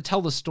 I'm not going to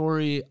tell the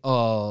story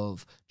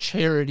of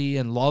charity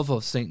and love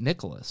of St.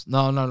 Nicholas.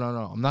 No.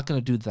 I'm not going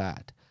to do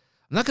that.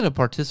 I'm not going to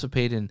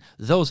participate in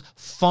those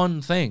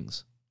fun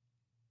things,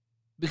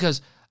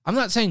 because I'm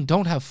not saying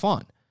don't have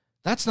fun.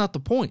 That's not the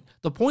point.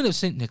 The point of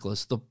St.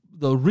 Nicholas,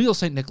 the real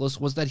St. Nicholas,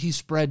 was that he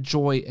spread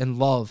joy and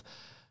love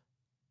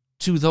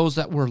to those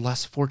that were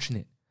less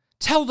fortunate.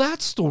 Tell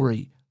that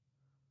story.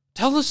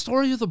 Tell the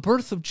story of the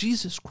birth of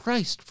Jesus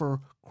Christ,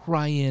 for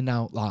crying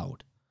out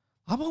loud.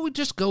 How about we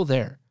just go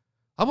there?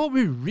 How about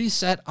we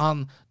reset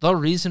on the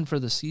reason for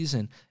the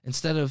season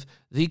instead of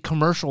the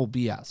commercial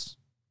BS?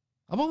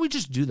 How about we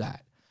just do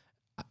that?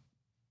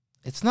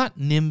 It's not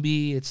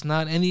NIMBY. It's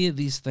not any of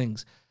these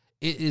things.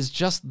 It is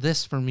just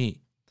this for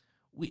me.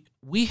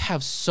 We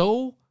have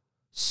so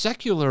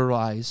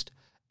secularized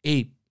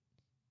taken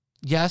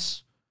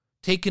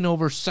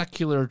over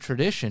secular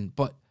tradition,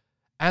 but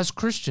as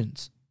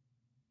Christians,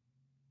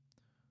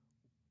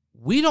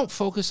 we don't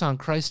focus on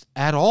Christ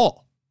at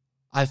all,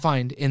 I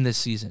find, in this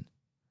season.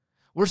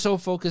 We're so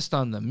focused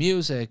on the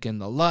music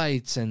and the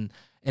lights and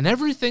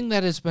everything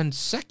that has been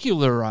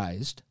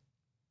secularized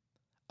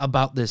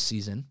about this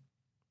season.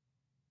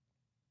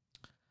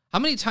 How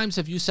many times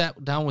have you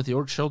sat down with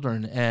your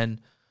children and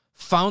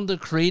found the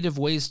creative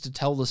ways to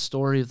tell the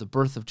story of the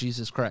birth of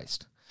Jesus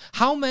Christ?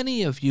 How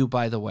many of you,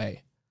 by the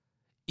way,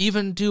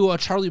 even do a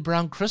Charlie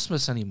Brown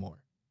Christmas anymore?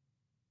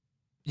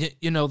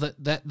 You know,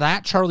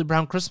 that Charlie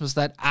Brown Christmas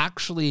that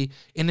actually,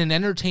 in an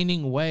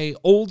entertaining way,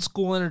 old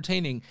school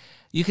entertaining,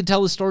 you can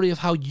tell the story of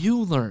how you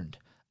learned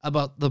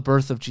about the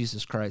birth of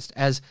Jesus Christ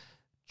as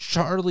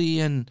Charlie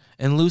and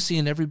Lucy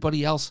and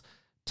everybody else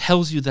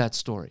tells you that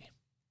story.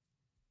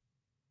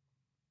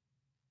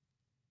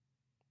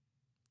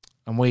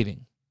 I'm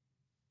waiting.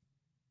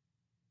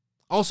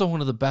 Also,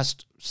 one of the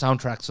best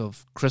soundtracks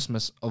of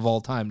Christmas of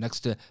all time,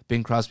 next to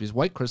Bing Crosby's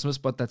White Christmas,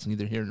 but that's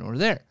neither here nor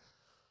there.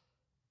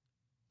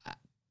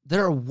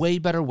 There are way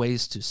better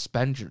ways to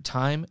spend your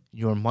time,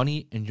 your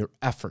money, and your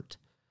effort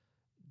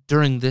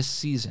during this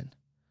season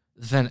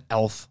than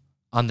Elf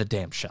on the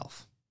Damn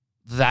Shelf.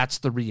 That's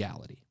the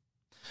reality.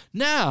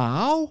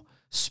 Now,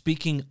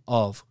 speaking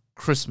of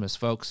Christmas,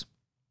 folks,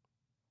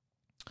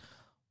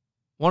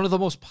 one of the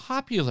most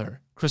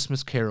popular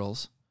Christmas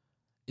carols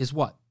is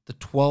what? The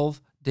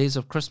 12 Days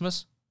of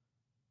Christmas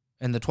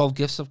and the 12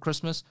 Gifts of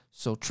Christmas.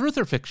 So, truth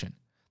or fiction?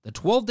 The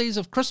 12 Days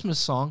of Christmas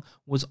song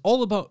was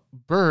all about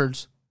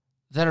birds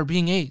that are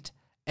being ate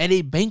at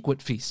a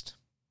banquet feast.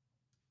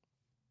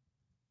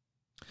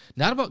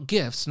 Not about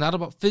gifts, not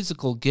about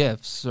physical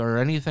gifts or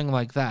anything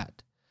like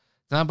that.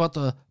 It's not about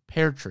the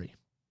pear tree.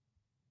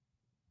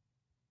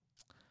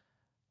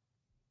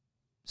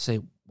 Say,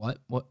 what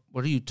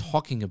are you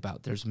talking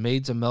about? There's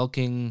maids a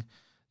milking,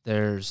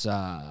 there's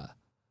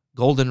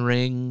golden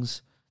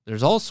rings,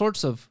 there's all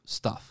sorts of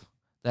stuff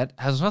that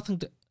has nothing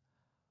to...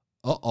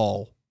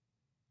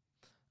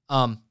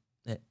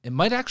 It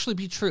might actually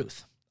be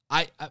truth.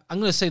 I'm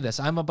going to say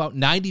this. I'm about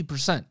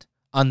 90%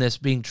 on this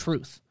being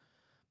truth,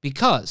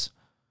 because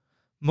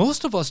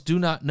most of us do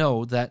not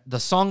know that the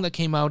song that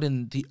came out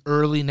in the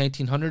early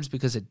 1900s,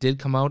 because it did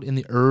come out in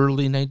the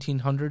early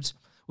 1900s,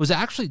 was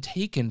actually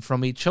taken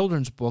from a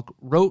children's book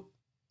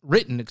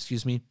written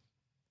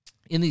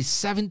in the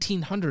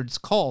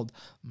 1700s called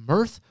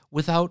Mirth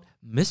Without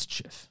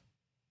Mischief.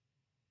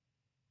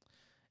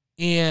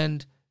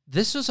 And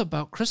this was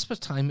about Christmas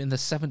time in the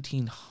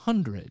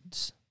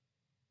 1700s.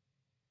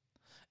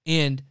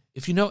 And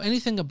if you know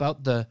anything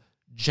about the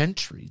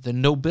gentry, the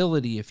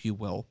nobility, if you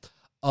will,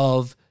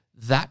 of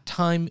that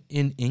time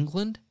in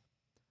England,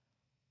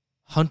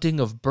 hunting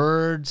of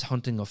birds,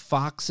 hunting of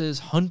foxes,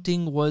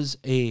 hunting was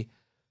a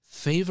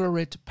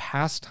favorite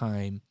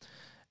pastime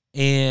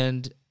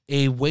and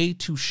a way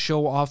to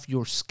show off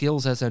your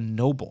skills as a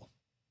noble.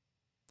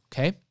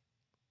 Okay?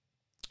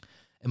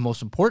 And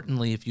most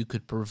importantly, if you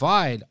could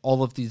provide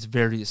all of these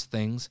various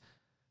things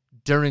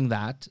during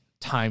that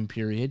time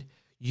period,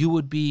 you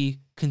would be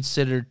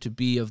considered to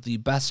be of the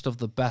best of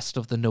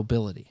the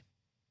nobility.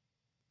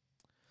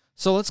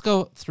 So let's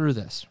go through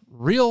this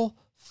real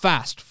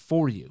fast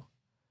for you.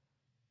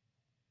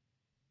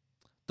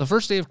 The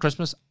first day of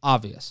Christmas,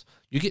 obvious.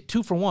 You get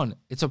 2 for 1.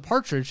 It's a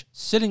partridge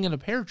sitting in a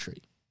pear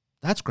tree.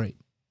 That's great.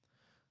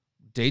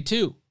 Day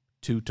 2,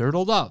 2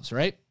 turtle doves,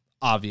 right?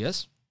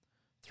 Obvious.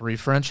 3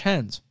 French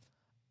hens.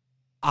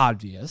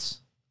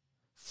 Obvious.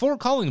 4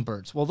 calling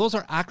birds. Well, those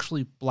are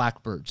actually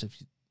blackbirds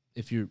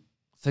if you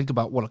think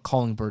about what a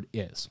calling bird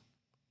is.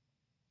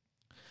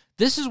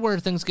 This is where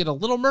things get a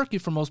little murky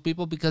for most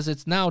people, because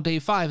it's now day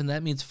 5, and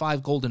that means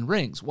 5 golden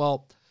rings.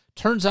 Well,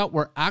 turns out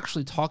we're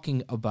actually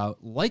talking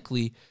about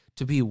likely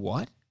to be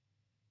what?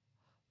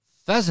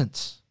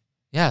 Pheasants.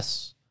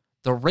 Yes,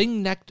 the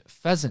ring-necked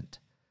pheasant.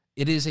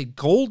 It is a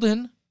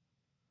golden...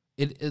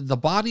 The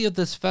body of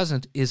this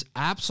pheasant is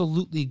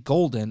absolutely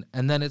golden,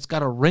 and then it's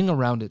got a ring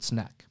around its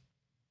neck.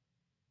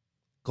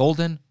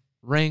 golden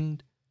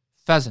ringed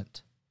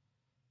pheasant,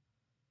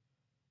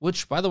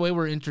 which, by the way,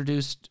 were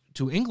introduced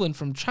to England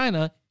from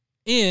China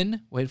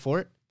in, wait for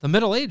it, the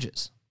Middle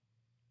Ages.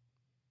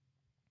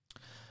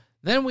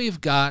 Then we've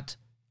got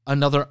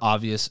another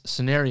obvious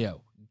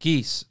scenario.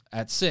 Geese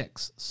at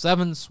 6,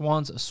 7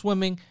 swans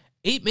a-swimming,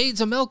 8 maids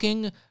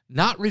a-milking,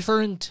 not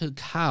referring to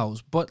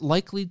cows, but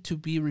likely to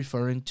be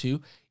referring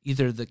to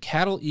either the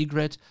cattle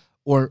egret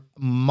or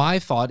my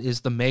thought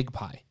is the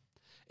magpie.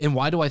 And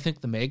why do I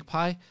think the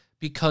magpie?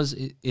 Because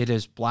it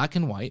is black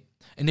and white.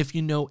 And if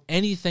you know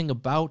anything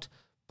about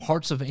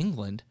parts of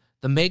England,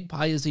 the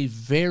magpie is a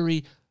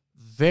very,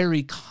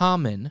 very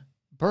common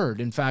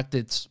bird. In fact,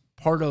 it's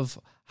part of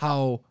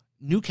how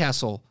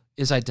Newcastle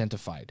is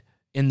identified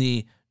in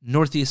the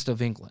northeast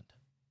of England.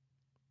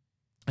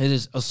 It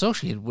is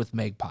associated with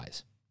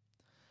magpies.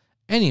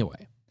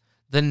 Anyway,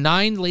 the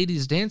 9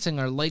 ladies dancing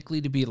are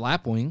likely to be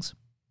lapwings.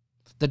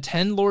 The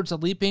 10 lords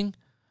a-leaping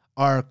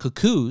are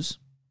cuckoos.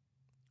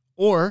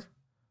 Or,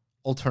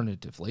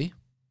 alternatively,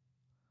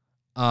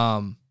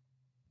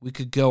 we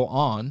could go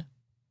on.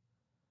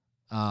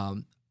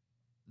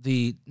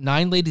 The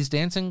 9 ladies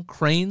dancing,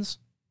 cranes,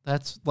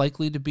 that's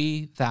likely to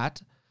be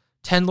that.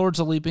 10 lords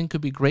a-leaping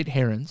could be great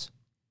herons.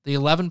 The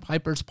 11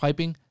 pipers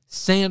piping,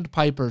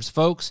 sandpipers,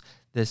 folks.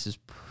 This is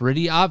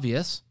pretty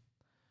obvious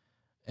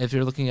if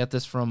you're looking at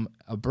this from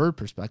a bird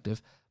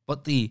perspective.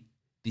 But the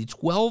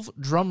 12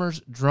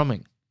 drummers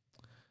drumming.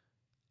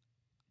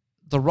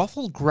 The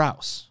ruffled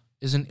grouse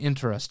is an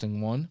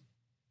interesting one.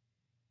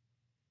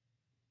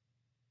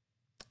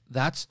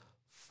 That's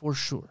for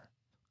sure.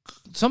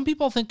 Some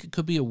people think it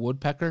could be a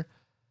woodpecker,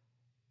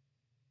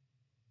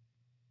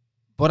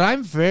 but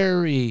I'm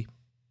very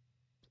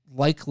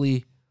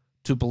likely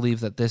to believe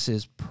that this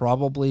is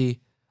probably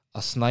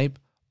a snipe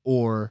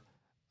or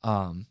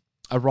a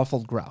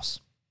ruffled grouse.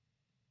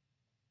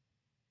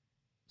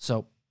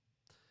 So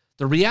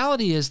the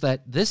reality is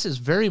that this is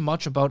very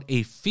much about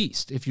a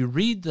feast. If you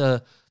read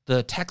the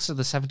text of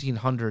the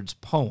 1700s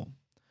poem,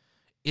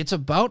 it's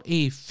about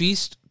a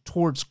feast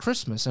towards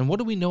Christmas. And what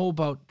do we know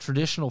about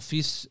traditional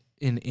feasts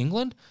in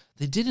England?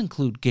 They did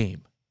include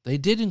game. They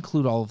did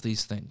include all of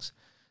these things.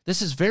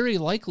 This is very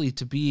likely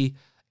to be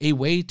a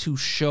way to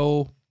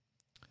show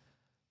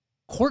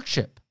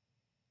courtship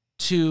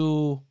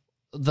to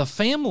the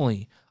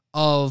family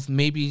of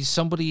maybe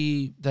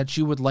somebody that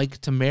you would like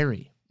to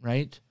marry,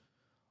 right?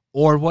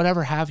 Or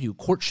whatever have you,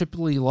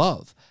 courtshiply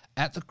love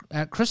at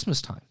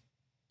Christmas time.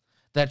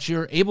 That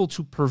you're able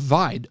to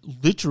provide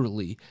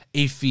literally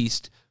a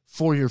feast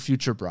for your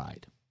future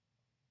bride.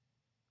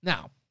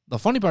 Now, the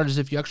funny part is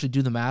if you actually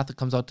do the math, it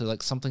comes out to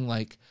like something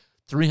like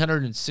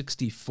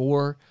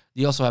 364.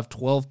 You also have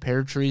 12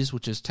 pear trees,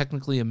 which is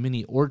technically a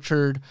mini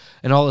orchard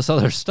and all this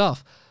other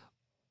stuff.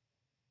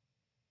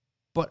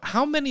 But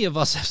how many of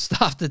us have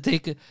stopped to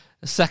take a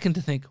second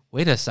to think,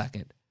 wait a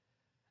second,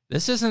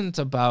 this isn't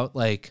about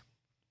like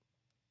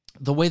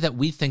the way that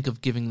we think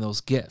of giving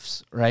those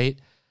gifts, right?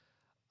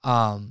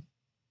 The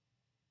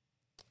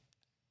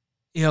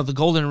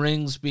golden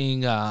rings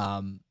being,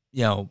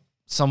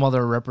 some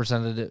other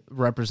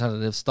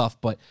representative stuff.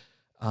 But,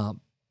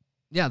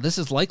 this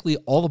is likely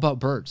all about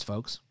birds,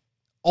 folks.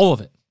 All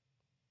of it.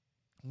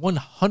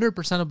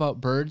 100%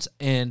 about birds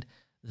and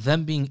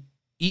them being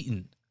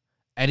eaten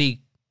at a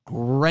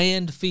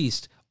grand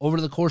feast over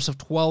the course of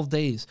 12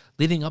 days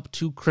leading up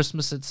to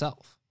Christmas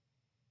itself.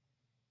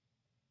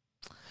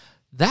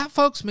 That,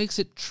 folks, makes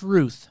it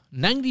truth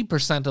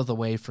 90% of the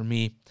way for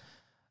me.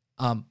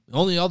 The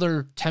only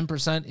other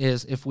 10%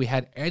 is if we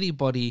had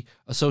anybody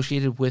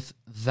associated with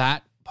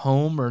that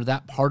poem or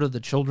that part of the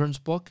children's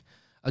book.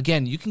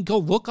 Again, you can go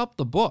look up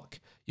the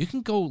book. You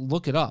can go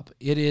look it up.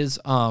 It is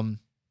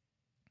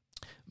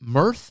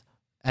Mirth,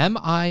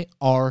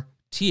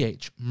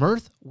 M-I-R-T-H,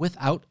 Mirth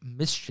Without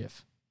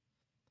Mischief.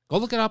 Go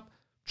look it up.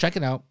 Check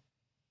it out.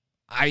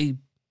 I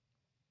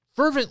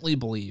fervently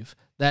believe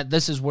that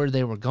this is where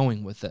they were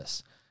going with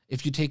this.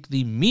 If you take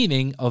the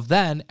meaning of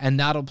then and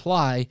not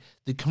apply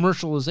the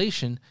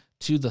commercialization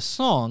to the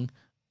song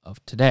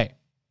of today.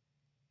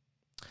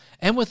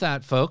 And with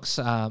that, folks,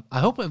 I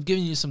hope I've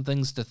given you some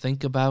things to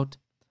think about.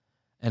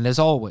 And as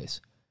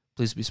always,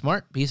 please be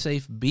smart, be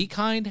safe, be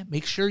kind.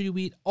 Make sure you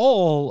eat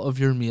all of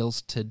your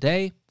meals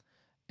today.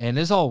 And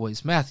as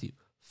always, Matthew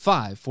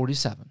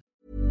 5:47.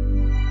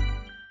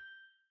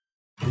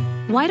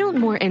 Why don't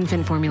more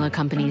infant formula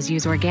companies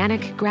use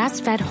organic,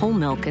 grass-fed whole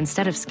milk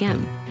instead of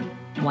skim?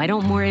 Why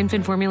don't more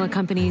infant formula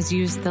companies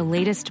use the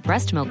latest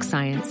breast milk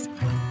science?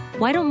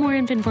 Why don't more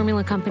infant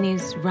formula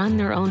companies run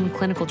their own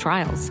clinical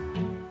trials?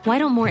 Why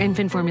don't more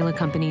infant formula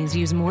companies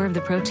use more of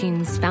the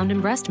proteins found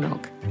in breast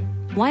milk?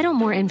 Why don't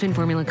more infant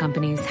formula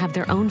companies have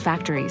their own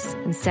factories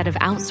instead of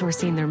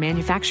outsourcing their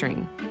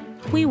manufacturing?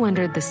 We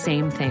wondered the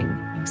same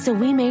thing. So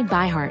we made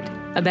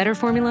ByHeart, a better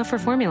formula for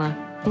formula.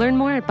 Learn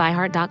more at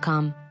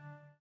byheart.com.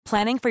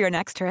 Planning for your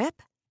next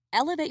trip?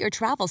 Elevate your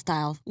travel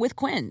style with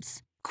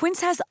Quince.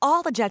 Quince has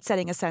all the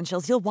jet-setting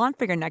essentials you'll want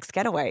for your next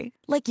getaway,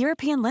 like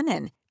European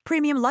linen,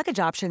 premium luggage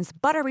options,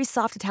 buttery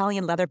soft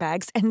Italian leather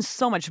bags, and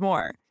so much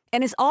more.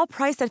 And is all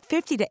priced at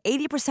 50 to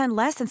 80%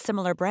 less than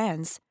similar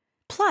brands.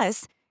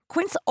 Plus,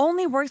 Quince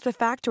only works with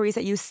factories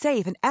that use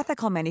safe and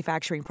ethical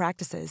manufacturing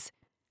practices.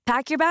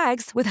 Pack your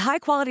bags with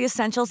high-quality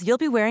essentials you'll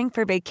be wearing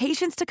for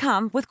vacations to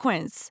come with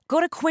Quince.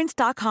 Go to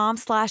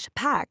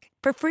quince.com/pack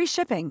for free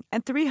shipping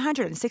and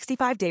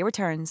 365-day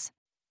returns.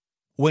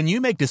 When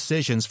you make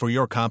decisions for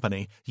your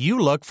company, you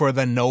look for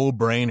the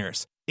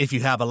no-brainers. If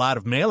you have a lot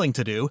of mailing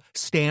to do,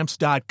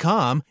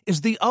 Stamps.com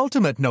is the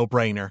ultimate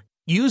no-brainer.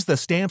 Use the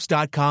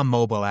Stamps.com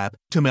mobile app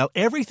to mail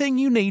everything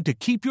you need to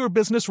keep your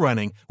business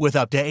running with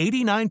up to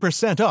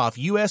 89% off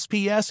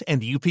USPS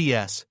and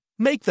UPS.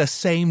 Make the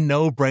same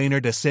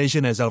no-brainer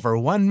decision as over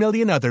 1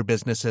 million other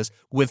businesses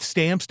with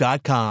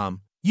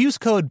Stamps.com. Use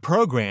code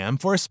PROGRAM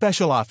for a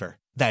special offer.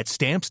 That's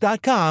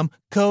Stamps.com,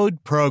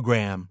 code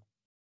PROGRAM.